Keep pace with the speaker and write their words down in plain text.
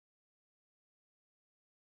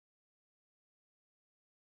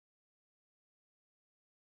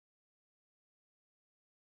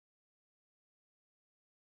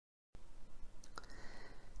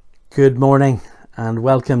Good morning and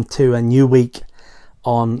welcome to a new week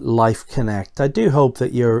on Life Connect. I do hope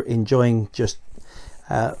that you're enjoying just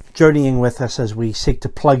journeying with us as we seek to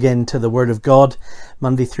plug into the Word of God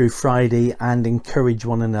Monday through Friday and encourage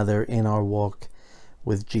one another in our walk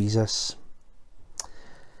with Jesus.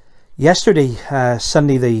 Yesterday,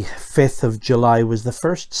 Sunday the 5th of July, was the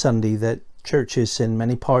first Sunday that churches in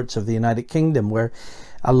many parts of the United Kingdom were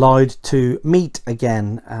allowed to meet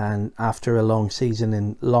again, and after a long season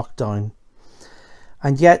in lockdown.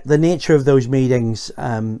 And yet the nature of those meetings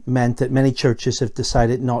meant that many churches have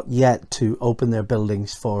decided not yet to open their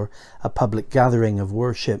buildings for a public gathering of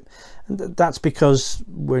worship. And that's because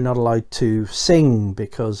we're not allowed to sing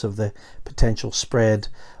because of the potential spread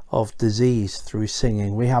of disease through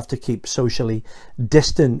singing. We have to keep socially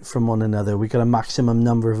distant from one another. We've got a maximum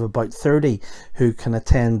number of about 30 who can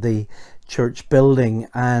attend the church building,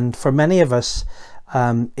 and for many of us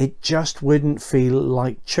it just wouldn't feel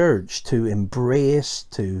like church to embrace,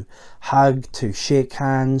 to hug, to shake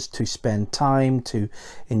hands, to spend time, to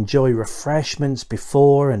enjoy refreshments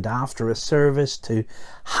before and after a service, to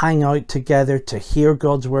hang out together, to hear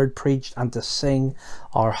God's word preached, and to sing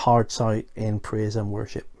our hearts out in praise and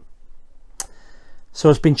worship. So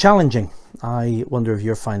it's been challenging. I wonder if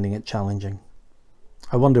you're finding it challenging.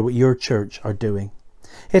 I wonder what your church are doing.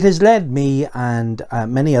 It has led me and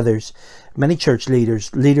many others, many church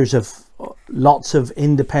leaders of lots of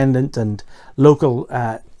independent and local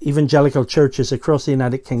evangelical churches across the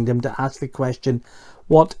United Kingdom, to ask the question,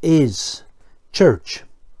 what is church?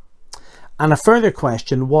 And a further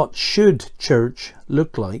question, what should church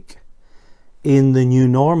look like in the new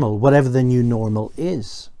normal, whatever the new normal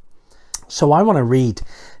is? So I want to read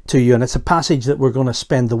to you, and it's a passage that we're going to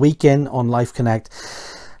spend the week in on Life Connect.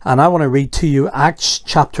 And I want to read to you Acts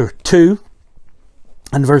chapter 2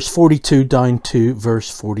 and verse 42 down to verse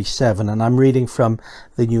 47. And I'm reading from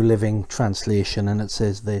the New Living Translation, and it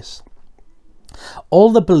says this: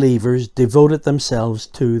 All the believers devoted themselves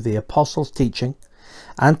to the apostles' teaching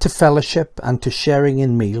and to fellowship and to sharing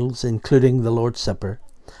in meals, including the Lord's Supper,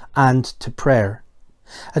 and to prayer.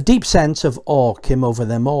 A deep sense of awe came over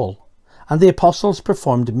them all, and the apostles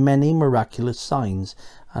performed many miraculous signs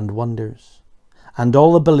and wonders. And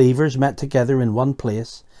all the believers met together in one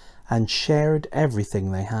place and shared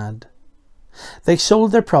everything they had. They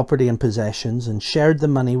sold their property and possessions and shared the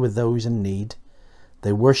money with those in need.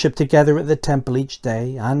 They worshipped together at the temple each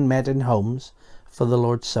day and met in homes for the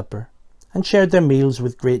Lord's Supper, and shared their meals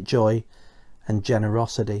with great joy and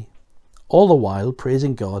generosity, all the while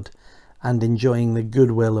praising God and enjoying the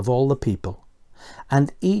goodwill of all the people.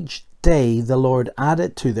 And each day the Lord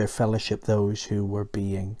added to their fellowship those who were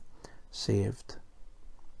being saved.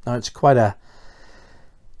 Now, it's quite a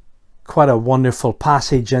wonderful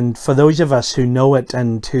passage, and for those of us who know it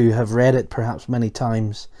and who have read it perhaps many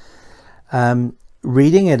times,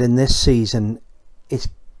 reading it in this season, it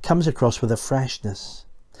comes across with a freshness.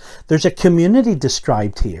 There's a community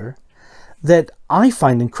described here that I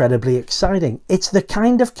find incredibly exciting. It's the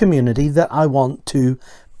kind of community that I want to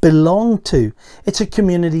belong to. It's a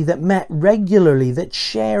community that met regularly, that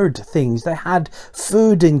shared things. They had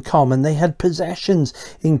food in common, they had possessions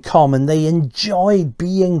in common, they enjoyed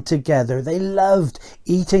being together, they loved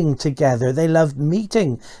eating together, they loved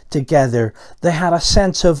meeting together. They had a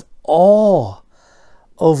sense of awe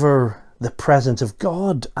over the presence of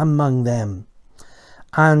God among them,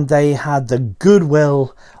 and they had the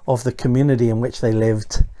goodwill of the community in which they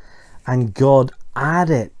lived, and God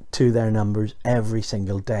added to their numbers every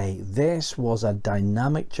single day. This was a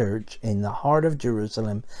dynamic church in the heart of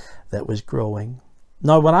Jerusalem that was growing.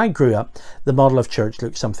 Now, when I grew up, the model of church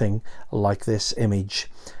looked something like this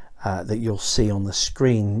image that you'll see on the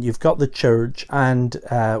screen. You've got the church, and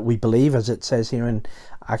we believe, as it says here in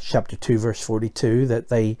Acts chapter 2 verse 42, that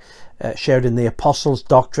they shared in the apostles'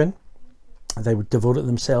 doctrine. They devoted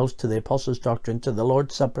themselves to the apostles' doctrine, to the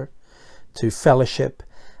Lord's Supper, to fellowship,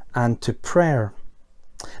 and to prayer.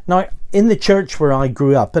 Now, in the church where I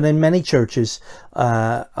grew up, and in many churches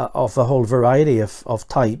of a whole variety of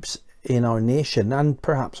types in our nation and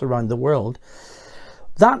perhaps around the world,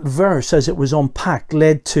 that verse, as it was unpacked,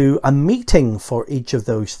 led to a meeting for each of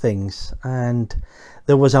those things. And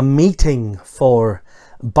there was a meeting for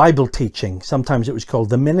Bible teaching. Sometimes it was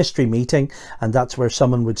called the ministry meeting, and that's where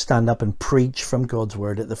someone would stand up and preach from God's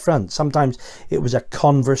word at the front. Sometimes it was a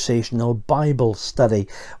conversational Bible study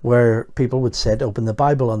where people would sit, open the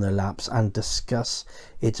Bible on their laps, and discuss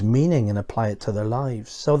its meaning and apply it to their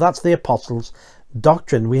lives. So that's the apostles'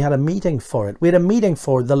 doctrine. We had a meeting for it. We had a meeting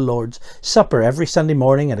for the Lord's Supper every Sunday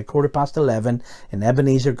morning at 11:15 in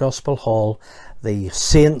Ebenezer Gospel Hall. The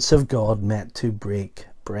saints of God met to break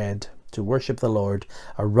bread. to worship the Lord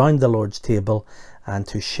around the Lord's table and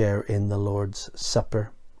to share in the Lord's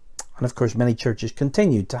Supper. And of course, many churches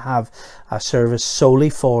continue to have a service solely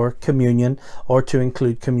for communion, or to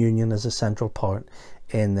include communion as a central part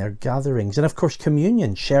in their gatherings. And of course,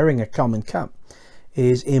 communion, sharing a common cup,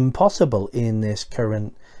 is impossible in this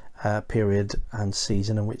current period and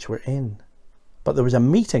season in which we're in. But there was a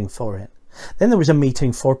meeting for it. Then there was a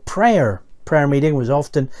meeting for prayer. Prayer meeting was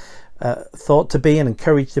often thought to be and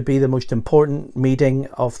encouraged to be the most important meeting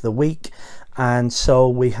of the week. And so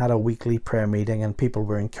we had a weekly prayer meeting, and people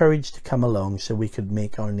were encouraged to come along so we could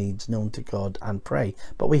make our needs known to God and pray.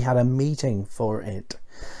 But we had a meeting for it.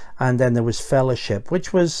 And then there was fellowship,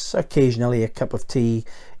 which was occasionally a cup of tea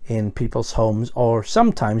in people's homes, or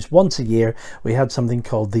sometimes once a year we had something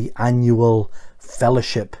called the annual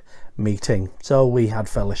fellowship meeting. So we had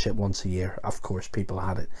fellowship once a year. Of course, people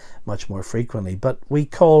had it much more frequently, but we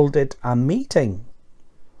called it a meeting.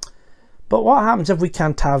 But what happens if we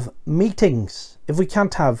can't have meetings, if we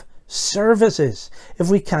can't have services, if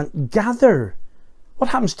we can't gather?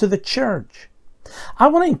 What happens to the church? I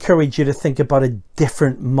want to encourage you to think about a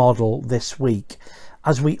different model this week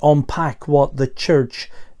as we unpack what the church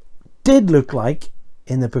did look like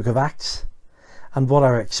in the book of Acts, and what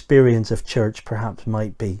our experience of church perhaps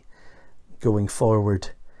might be going forward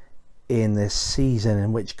in this season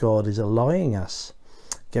in which God is allowing us,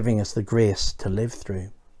 giving us the grace to live through.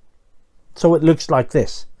 So it looks like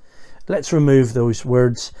this. Let's remove those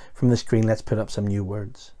words from the screen. Let's put up some new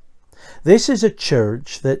words. This is a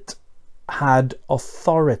church that had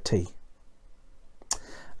authority.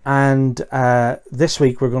 And this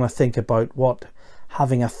week we're going to think about what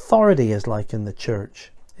having authority is like in the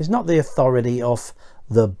church. It's not the authority of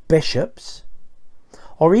the bishops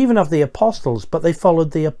or even of the apostles, but they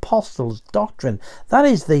followed the apostles' doctrine. That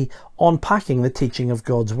is the unpacking, the teaching of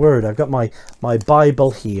God's word. I've got my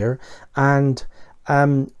Bible here, and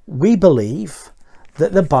we believe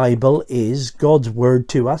that the Bible is God's word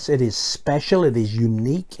to us. It is special, it is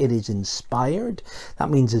unique, it is inspired. That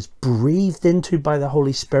means it's breathed into by the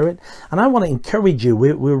Holy Spirit. And I want to encourage you,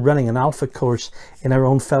 we're running an Alpha course in our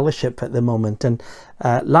own fellowship at the moment. And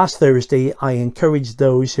last Thursday, I encouraged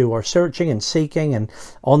those who are searching and seeking and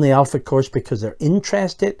on the Alpha course because they're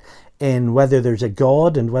interested in whether there's a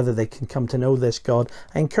God and whether they can come to know this God.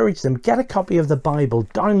 I encourage them, get a copy of the Bible,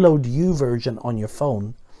 download YouVersion on your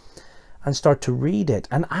phone, and start to read it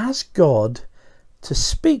and ask God to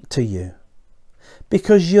speak to you.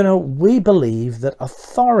 Because, you know, we believe that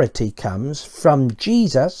authority comes from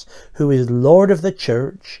Jesus, who is Lord of the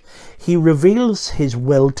church. He reveals his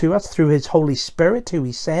will to us through his Holy Spirit, who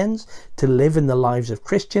he sends to live in the lives of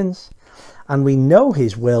Christians. And we know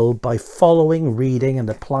his will by following, reading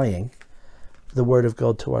and applying the word of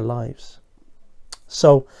God to our lives.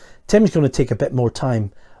 So Tim's going to take a bit more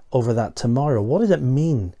time over that tomorrow. What does it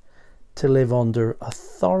mean to live under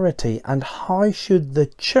authority, and how should the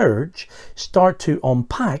church start to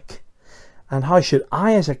unpack, and how should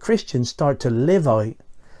I as a Christian start to live out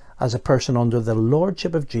as a person under the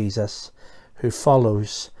lordship of Jesus who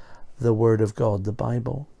follows the word of God, the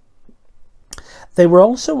Bible? They were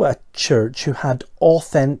also a church who had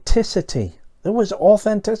authenticity. There was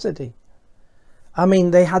authenticity. I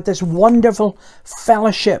mean, they had this wonderful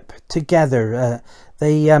fellowship together.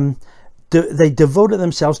 They devoted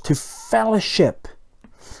themselves to fellowship,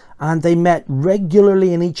 and they met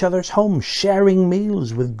regularly in each other's homes, sharing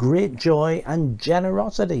meals with great joy and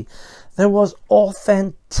generosity. There was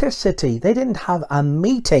authenticity. They didn't have a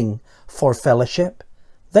meeting for fellowship.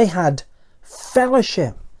 They had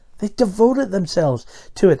fellowship. They devoted themselves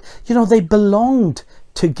to it. You know, they belonged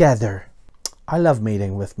together. I love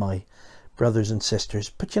meeting with my brothers and sisters,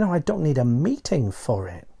 but you know, I don't need a meeting for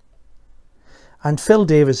it. And Phil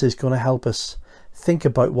Davis is going to help us think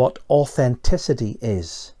about what authenticity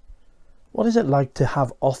is. What is it like to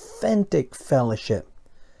have authentic fellowship?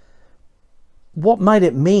 What might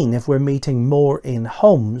it mean if we're meeting more in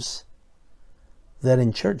homes than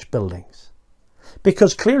in church buildings?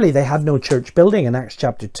 Because clearly they had no church building in Acts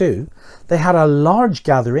chapter 2. They had a large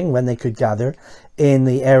gathering when they could gather in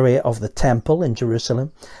the area of the temple in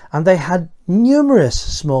Jerusalem. And they had numerous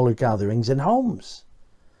smaller gatherings in homes.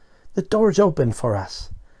 The door's open for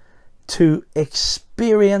us to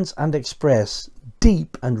experience and express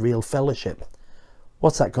deep and real fellowship.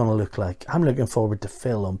 What's that going to look like? I'm looking forward to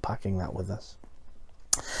Phil unpacking that with us.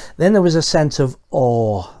 Then there was a sense of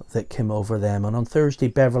awe that came over them. And on Thursday,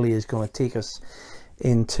 Beverly is going to take us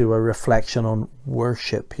into a reflection on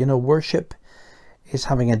worship. You know, worship is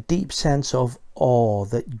having a deep sense of awe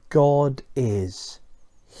that God is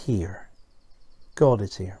here. God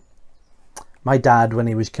is here. My dad, when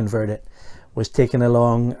he was converted, was taken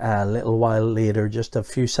along a little while later, just a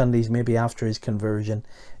few Sundays maybe after his conversion.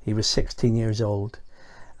 He was 16 years old,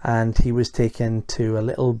 and he was taken to a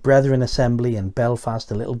little Brethren assembly in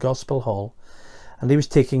Belfast, a little gospel hall, and he was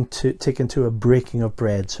taken to a breaking of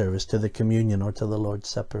bread service, to the communion or to the Lord's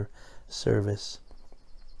Supper service.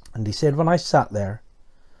 And he said, when I sat there,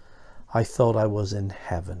 I thought I was in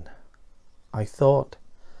heaven. I thought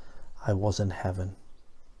I was in heaven.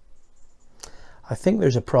 I think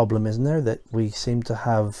there's a problem, isn't there, that we seem to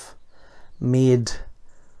have made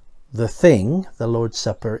the thing, the Lord's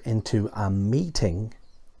Supper, into a meeting,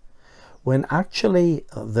 when actually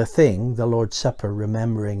the thing, the Lord's Supper,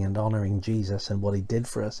 remembering and honouring Jesus and what he did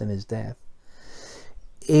for us in his death,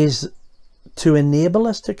 is to enable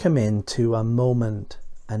us to come into a moment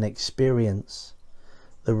and experience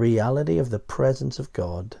the reality of the presence of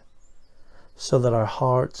God, so that our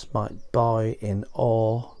hearts might bow in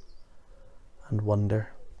awe and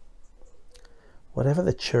wonder. Whatever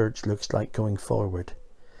the church looks like going forward,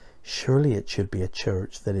 surely it should be a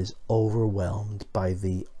church that is overwhelmed by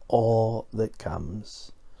the awe that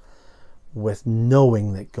comes with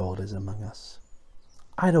knowing that God is among us.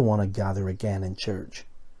 I don't want to gather again in church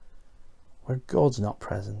where God's not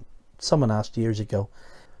present. Someone asked years ago,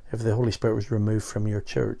 if the Holy Spirit was removed from your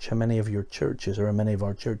church, how many of your churches, or how many of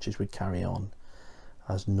our churches, would carry on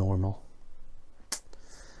as normal?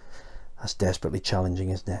 That's desperately challenging,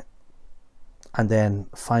 isn't it? And then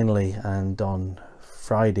finally, and on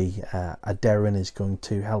Friday, Erwin is going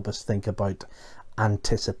to help us think about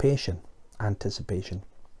anticipation. Anticipation.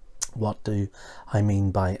 What do I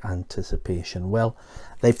mean by anticipation? Well,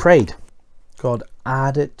 they prayed. God,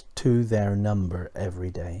 add it to their number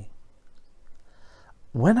every day.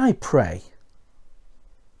 When I pray,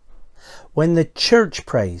 when the church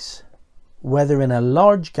prays, whether in a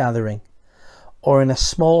large gathering or in a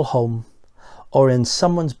small home or in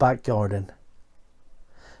someone's back garden,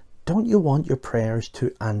 don't you want your prayers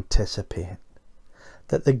to anticipate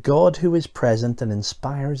that the God who is present and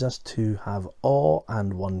inspires us to have awe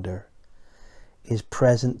and wonder is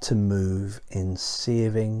present to move in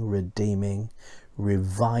saving, redeeming,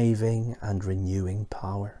 reviving and renewing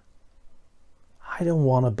power? I don't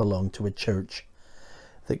want to belong to a church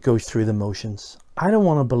that goes through the motions. I don't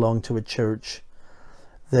want to belong to a church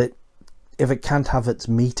that, if it can't have its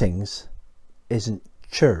meetings, isn't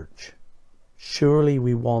church. Surely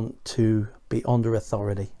we want to be under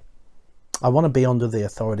authority. I want to be under the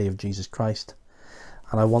authority of Jesus Christ,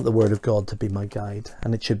 and I want the Word of God to be my guide,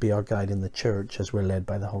 and it should be our guide in the church as we're led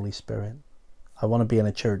by the Holy Spirit. I want to be in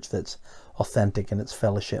a church that's authentic in its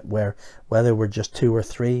fellowship, where whether we're just 2 or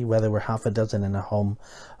 3, whether we're half a dozen in a home,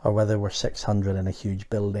 or whether we're 600 in a huge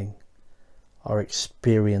building, our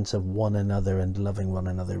experience of one another and loving one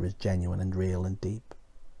another is genuine and real and deep.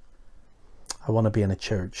 I want to be in a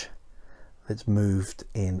church that's moved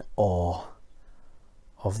in awe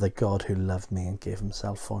of the God who loved me and gave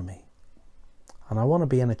himself for me. And I want to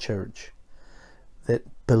be in a church that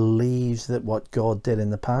believes that what God did in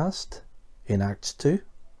the past, in Acts 2,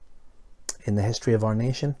 in the history of our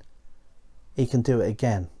nation, he can do it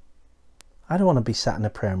again. I don't want to be sat in a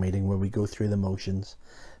prayer meeting where we go through the motions,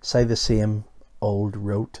 say the same old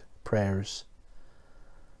rote prayers.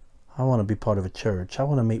 I want to be part of a church. I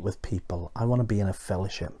want to meet with people. I want to be in a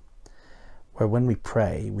fellowship where when we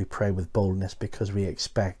pray with boldness, because we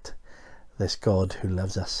expect this God who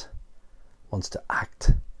loves us, wants to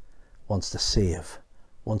act, wants to save,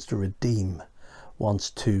 wants to redeem, wants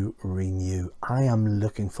to renew. I am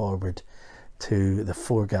looking forward to the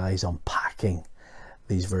 4 guys unpacking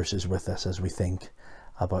these verses with us as we think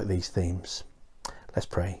about these themes. Let's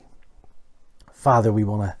pray. Father, we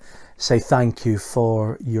want to say thank you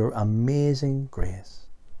for your amazing grace.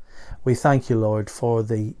 We thank you, Lord, for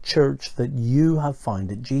the church that you have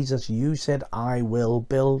founded. Jesus, you said, I will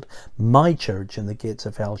build my church and the gates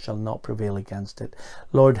of hell shall not prevail against it.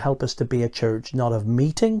 Lord, help us to be a church not of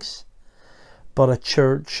meetings, but a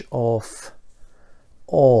church of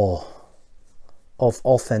awe, of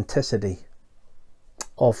authenticity,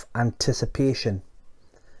 of anticipation,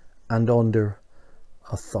 and under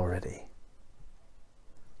authority.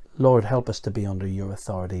 Lord, help us to be under your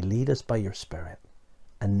authority. Lead us by your Spirit.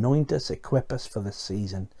 Anoint us, equip us for this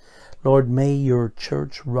season. Lord, may your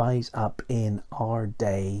church rise up in our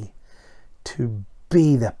day to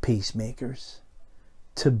be the peacemakers,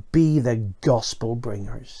 to be the gospel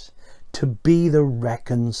bringers, to be the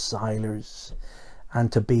reconcilers,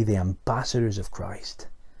 and to be the ambassadors of Christ,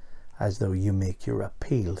 as though you make your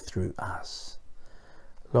appeal through us.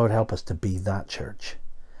 Lord, help us to be that church,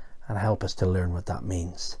 and help us to learn what that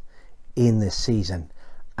means in this season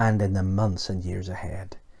and in the months and years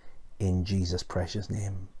ahead. In Jesus' precious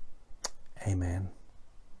name, Amen.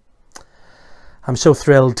 I'm so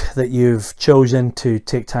thrilled that you've chosen to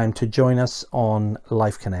take time to join us on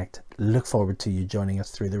Life Connect. Look forward to you joining us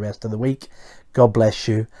through the rest of the week. God bless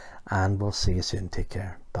you, and we'll see you soon. Take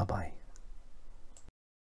care. Bye-bye.